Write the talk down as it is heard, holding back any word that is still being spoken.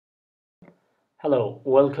Hello,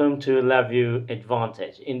 welcome to LabVIEW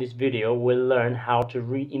Advantage. In this video, we'll learn how to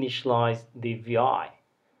reinitialize the VI.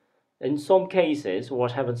 In some cases,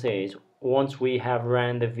 what happens is, once we have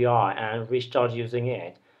ran the VI and restart using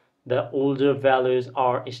it, the older values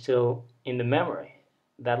are still in the memory.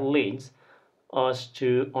 That leads us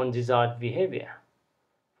to undesired behavior.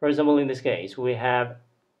 For example, in this case, we have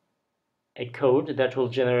a code that will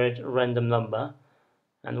generate a random number,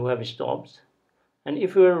 and we have stops. And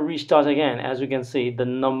if we restart again, as you can see, the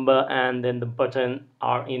number and then the button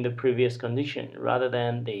are in the previous condition rather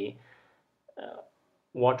than the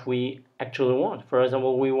what we actually want. For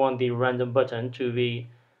example, we want the random button to be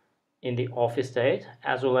in the off state,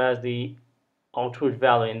 as well as the output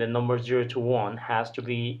value in the number 0 to 1 has to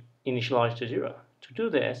be initialized to 0. To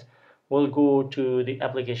do this, we'll go to the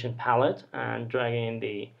application palette and drag in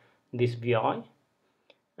this VI,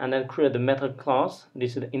 and then create the method class.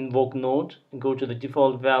 This is the invoke node. Go to the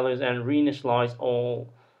default values and reinitialize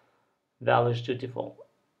all values to default.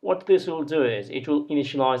 What this will do is it will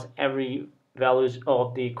initialize every values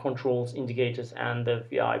of the controls, indicators, and the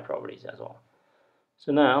VI properties as well.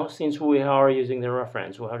 So now, since we are using the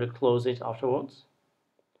reference, we have to close it afterwards.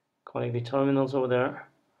 Connect the terminals over there,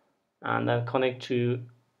 and then connect to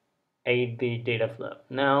aid the data flow.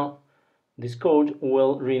 Now, this code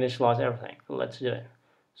will reinitialize everything. Let's do it.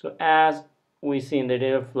 So as we see in the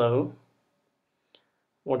data flow,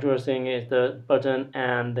 what we're seeing is the button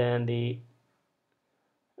and then the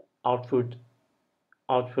output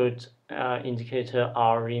indicator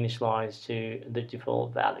are reinitialized to the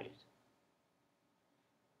default values.